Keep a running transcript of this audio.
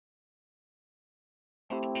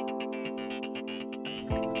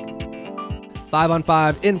5 on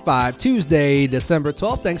 5 in 5, Tuesday, December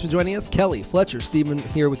 12th. Thanks for joining us. Kelly, Fletcher, Stephen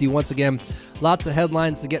here with you once again. Lots of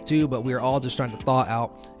headlines to get to, but we're all just trying to thaw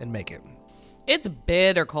out and make it. It's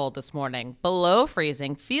bitter cold this morning. Below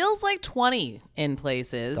freezing. Feels like 20 in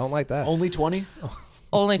places. Don't like that. Only 20?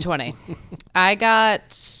 Only 20. I got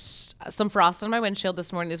some frost on my windshield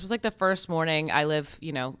this morning. This was like the first morning. I live,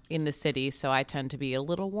 in the city, so I tend to be a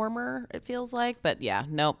little warmer, it feels like. But yeah,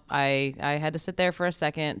 nope. I had to sit there for a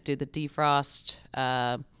second, do the defrost,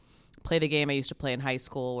 play the game I used to play in high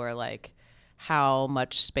school where like, how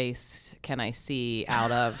much space can I see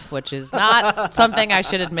out of, which is not something I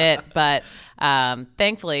should admit. But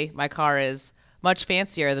thankfully, my car is much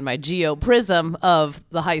fancier than my Geo Prism of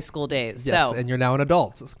the high school days. Yes, so, and you're now an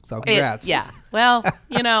adult, so congrats. Well,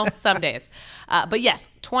 some days. But yes,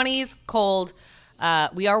 20s, cold.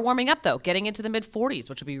 We are warming up, though, getting into the mid-40s,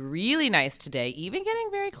 which will be really nice today, even getting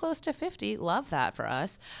very close to 50. Love that for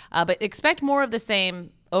us. But expect more of the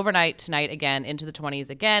same overnight tonight again, into the 20s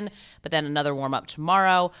again, but then another warm-up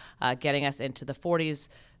tomorrow, getting us into the 40s,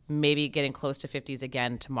 maybe getting close to 50s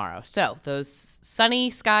again tomorrow. So those sunny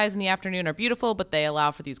skies in the afternoon are beautiful, but they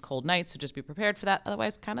allow for these cold nights, so just be prepared for that.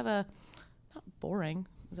 Otherwise, kind of not boring.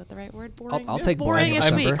 Is that the right word? Boring? I'll take boring.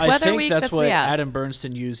 Boring-ish week. I Weather think week, that's what Adam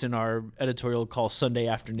Bernstein used in our editorial call Sunday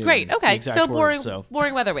afternoon. Great. Okay. So boring,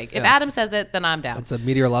 boring weather week. If Adam says it, then I'm down. It's a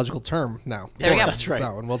meteorological term now. There we go. That's right.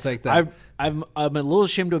 So, and we'll take that. I'm a little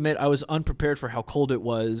ashamed to admit I was unprepared for how cold it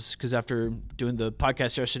was because after doing the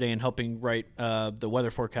podcast yesterday and helping write the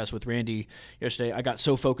weather forecast with Randy yesterday, I got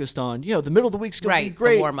so focused on, the middle of the week's going to be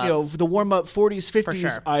great. The warm-up 40s, 50s. Sure.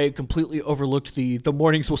 I completely overlooked the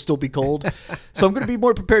mornings will still be cold. So I'm going to be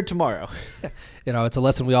more prepared tomorrow. It's a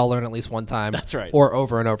lesson we all learn at least one time. That's right. Or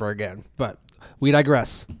over and over again. But we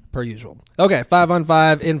digress, per usual. Okay, 5 on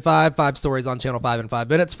 5 in 5 stories on Channel 5 in 5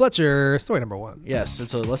 minutes. Fletcher, story number 1. Yes,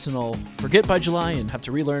 it's a lesson I'll forget by July and have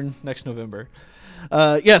to relearn next November.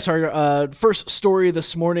 Yes, our first story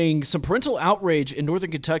this morning, some parental outrage in Northern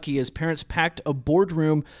Kentucky as parents packed a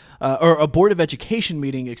boardroom, or a Board of Education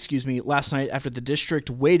meeting, last night after the district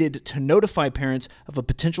waited to notify parents of a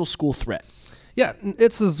potential school threat. Yeah,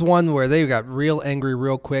 this is one where they got real angry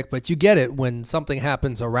real quick, but you get it when something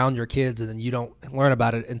happens around your kids and then you don't learn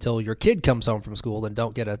about it until your kid comes home from school and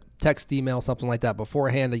don't get a text, email, something like that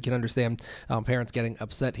beforehand. You can understand parents getting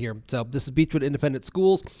upset here. So this is Beechwood Independent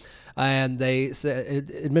Schools, and they said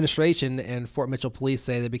administration and Fort Mitchell Police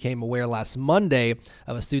say they became aware last Monday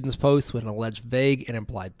of a student's post with an alleged vague and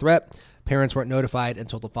implied threat. Parents weren't notified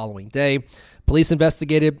until the following day. Police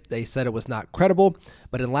investigated. They said it was not credible.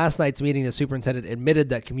 But in last night's meeting, the superintendent admitted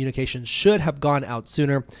that communication should have gone out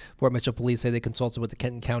sooner. Fort Mitchell Police say they consulted with the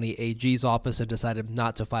Kenton County AG's office and decided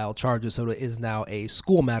not to file charges. So it is now a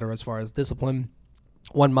school matter as far as discipline.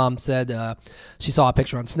 One mom said she saw a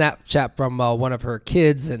picture on Snapchat from one of her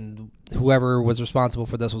kids, and whoever was responsible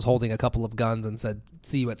for this was holding a couple of guns and said,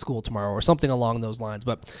 "See you at school tomorrow," or something along those lines.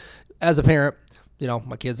 But as a parent,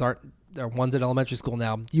 my kids they're one's in elementary school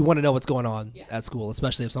now. You want to know what's going on at school,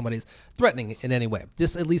 especially if somebody's threatening in any way.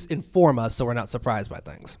 Just at least inform us so we're not surprised by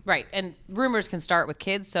things. Right. And rumors can start with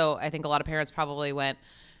kids. So I think a lot of parents probably went,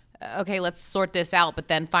 okay, let's sort this out. But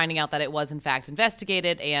then finding out that it was in fact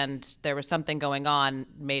investigated and there was something going on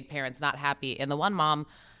made parents not happy. And the one mom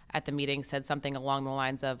at the meeting said something along the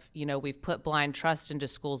lines of, we've put blind trust into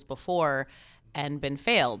schools before and been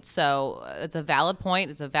failed. So it's a valid point.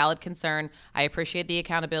 It's a valid concern. I appreciate the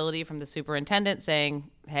accountability from the superintendent saying,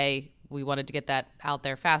 hey, we wanted to get that out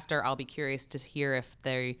there faster. I'll be curious to hear if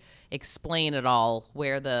they explain at all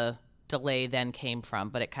where the delay then came from,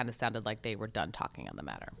 but it kind of sounded like they were done talking on the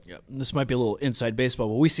matter. Yeah, this might be a little inside baseball,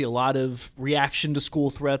 but we see a lot of reaction to school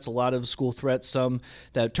threats, a lot of school threats, some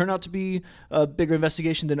that turn out to be a bigger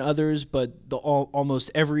investigation than others, but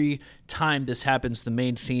almost every time this happens, the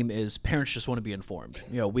main theme is parents just want to be informed.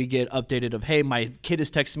 We get updated of, hey, my kid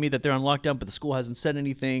is texting me that they're on lockdown, but the school hasn't said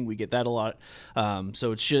anything. We get that a lot.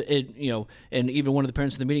 So and even one of the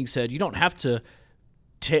parents in the meeting said, you don't have to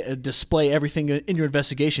display everything in your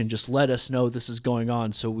investigation. Just let us know this is going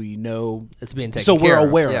on so we know it's being taken so care we're of.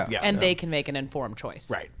 aware Yeah. of. Yeah. And they can make an informed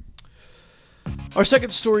choice. Right. Our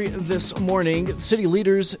second story this morning, city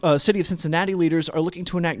of Cincinnati leaders are looking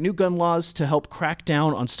to enact new gun laws to help crack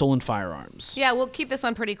down on stolen firearms. Yeah, we'll keep this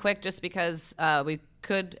one pretty quick just because we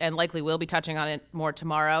could and likely will be touching on it more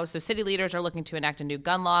tomorrow. So city leaders are looking to enact a new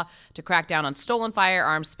gun law to crack down on stolen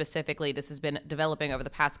firearms specifically. This has been developing over the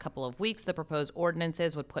past couple of weeks. The proposed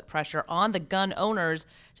ordinances would put pressure on the gun owners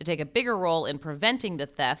to take a bigger role in preventing the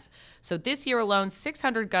thefts. So this year alone,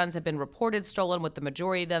 600 guns have been reported stolen, with the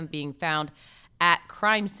majority of them being found at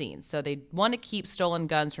crime scenes. So they want to keep stolen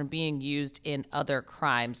guns from being used in other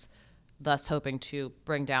crimes, thus hoping to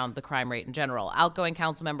bring down the crime rate in general. Outgoing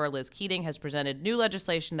council member Liz Keating has presented new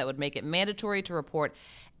legislation that would make it mandatory to report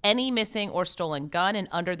any missing or stolen gun, and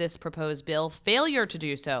under this proposed bill, failure to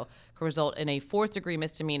do so could result in a fourth-degree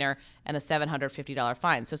misdemeanor and a $750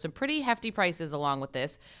 fine. So some pretty hefty prices along with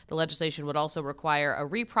this. The legislation would also require a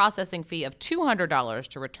reprocessing fee of $200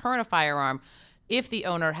 to return a firearm if the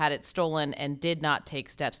owner had it stolen and did not take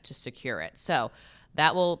steps to secure it. So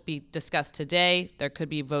that will be discussed today. There could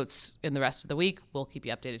be votes in the rest of the week. We'll keep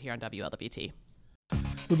you updated here on WLWT.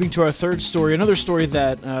 Moving to our third story, another story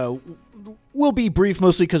that will be brief,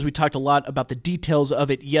 mostly because we talked a lot about the details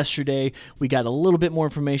of it yesterday. We got a little bit more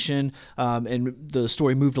information, and the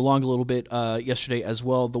story moved along a little bit yesterday as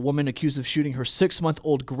well. The woman accused of shooting her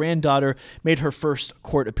 6-month-old granddaughter made her first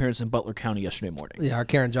court appearance in Butler County yesterday morning. Yeah, our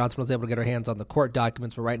Karen Johnson was able to get her hands on the court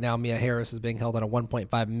documents, but right now Mia Harris is being held on a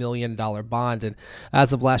 $1.5 million bond, and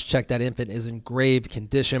as of last check, that infant is in grave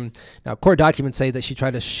condition. Now, court documents say that she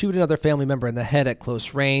tried to shoot another family member in the head at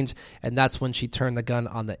close range, and that's when she turned the gun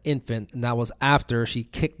on the infant, and that was after she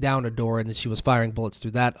kicked down a door, and then she was firing bullets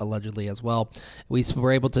through that, allegedly, as well. We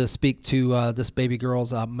were able to speak to this baby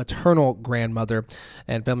girl's maternal grandmother,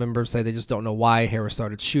 and family members say they just don't know why Harris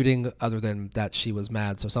started shooting, other than that she was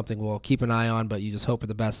mad. So something we'll keep an eye on, but you just hope for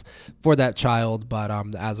the best for that child, but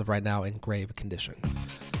as of right now, in grave condition.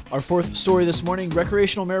 Our fourth story this morning,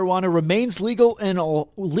 recreational marijuana remains legal in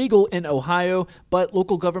Ohio, but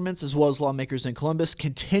local governments as well as lawmakers in Columbus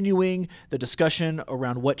continuing the discussion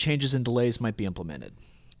around what changes and delays might be implemented.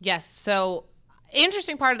 Yes, so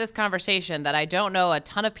interesting part of this conversation that I don't know a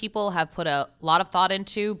ton of people have put a lot of thought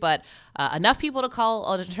into, but enough people to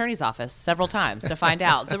call an attorney's office several times to find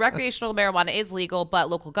out. So recreational marijuana is legal, but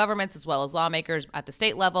local governments as well as lawmakers at the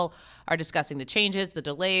state level are discussing the changes, the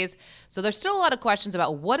delays. So there's still a lot of questions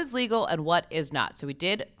about what is legal and what is not. So we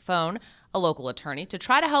did phone a local attorney to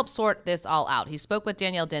try to help sort this all out. He spoke with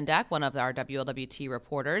Danielle Dindak, one of our WLWT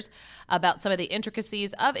reporters, about some of the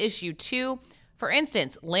intricacies of Issue 2. For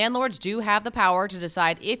instance, landlords do have the power to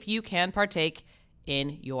decide if you can partake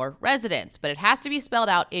in your residence, but it has to be spelled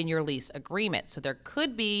out in your lease agreement. So there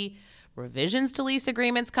could be revisions to lease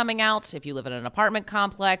agreements coming out if you live in an apartment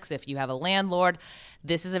complex, if you have a landlord.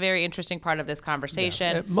 This is a very interesting part of this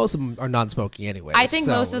conversation. Yeah, most of them are non-smoking anyway. I think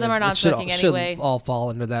most of them are non-smoking anyway. Should all fall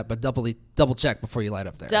under that, but double check before you light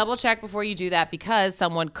up there. Double check before you do that, because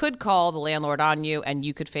someone could call the landlord on you and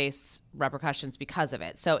you could face repercussions because of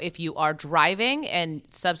it. So if you are driving and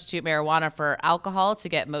substitute marijuana for alcohol to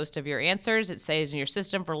get most of your answers, it stays in your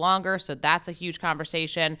system for longer. So that's a huge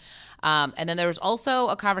conversation. And then there was also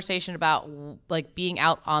a conversation about like being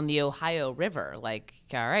out on the Ohio River. Like,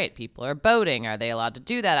 all right, people are boating. Are they allowed to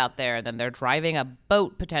do that out there? And then they're driving a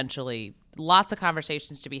boat potentially. Lots of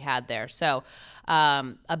conversations to be had there. So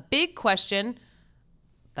a big question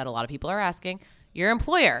that a lot of people are asking, your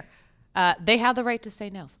employer, they have the right to say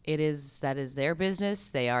no. That is their business.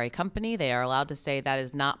 They are a company. They are allowed to say that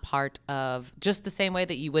is not part of, just the same way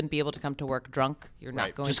that you wouldn't be able to come to work drunk. You're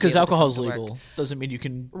not going just to be because able alcohol is to come to legal work. doesn't mean you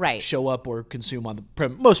can Right. show up or consume on the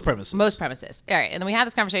most premises. Most premises. All right. And then we had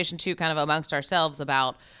this conversation too, kind of amongst ourselves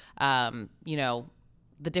about,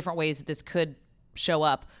 the different ways that this could show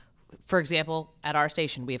up. For example, at our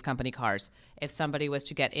station, we have company cars. If somebody was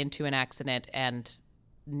to get into an accident and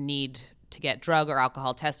need to get drug or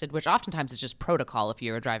alcohol tested, which oftentimes is just protocol if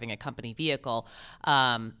you're driving a company vehicle,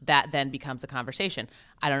 that then becomes a conversation.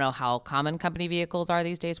 I don't know how common company vehicles are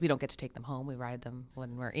these days. We don't get to take them home. We ride them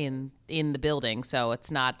when we're in the building, so it's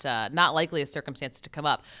not likely a circumstance to come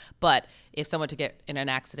up. But if someone to get in an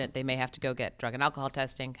accident, they may have to go get drug and alcohol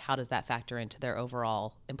testing. How does that factor into their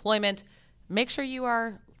overall employment? Make sure you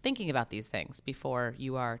are thinking about these things before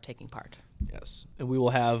you are taking part. Yes. And we will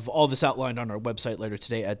have all this outlined on our website later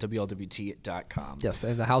today at WLWT.com. Yes,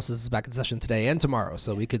 and the House is back in session today and tomorrow,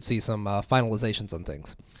 so we could see some finalizations on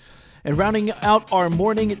things. And rounding out our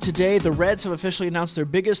morning today, the Reds have officially announced their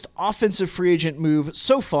biggest offensive free agent move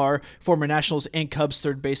so far. Former Nationals and Cubs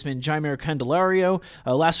third baseman Jeimer Candelario.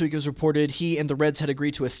 Last week it was reported he and the Reds had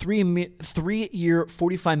agreed to a three-year,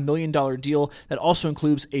 $45 million deal that also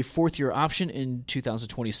includes a fourth-year option in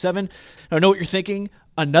 2027. Now, I know what you're thinking.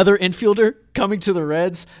 another infielder coming to the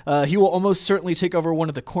Reds. He will almost certainly take over one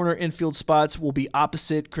of the corner infield spots, will be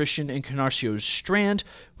opposite Christian Encarnacio Strand.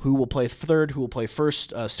 Who will play third, who will play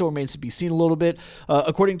first, still remains to be seen a little bit.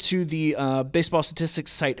 According to the baseball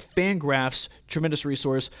statistics site Fangraphs, tremendous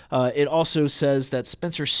resource, it also says that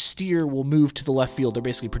Spencer Steer will move to the left field. They're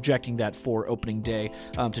basically projecting that for opening day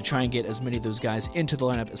to try and get as many of those guys into the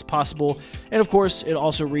lineup as possible. And of course, it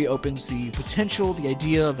also reopens the potential, the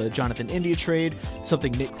idea of a Jonathan India trade,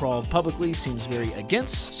 something Nick Krall publicly seems very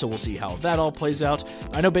against, so we'll see how that all plays out.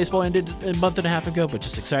 I know baseball ended a month and a half ago, but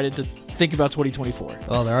just excited to think about 2024.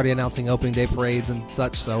 Well, they're already announcing opening day parades and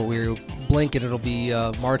such, so we'll blink and it'll be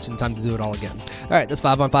March and time to do it all again. All right, that's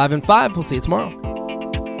 5 on 5 and 5. We'll see you tomorrow.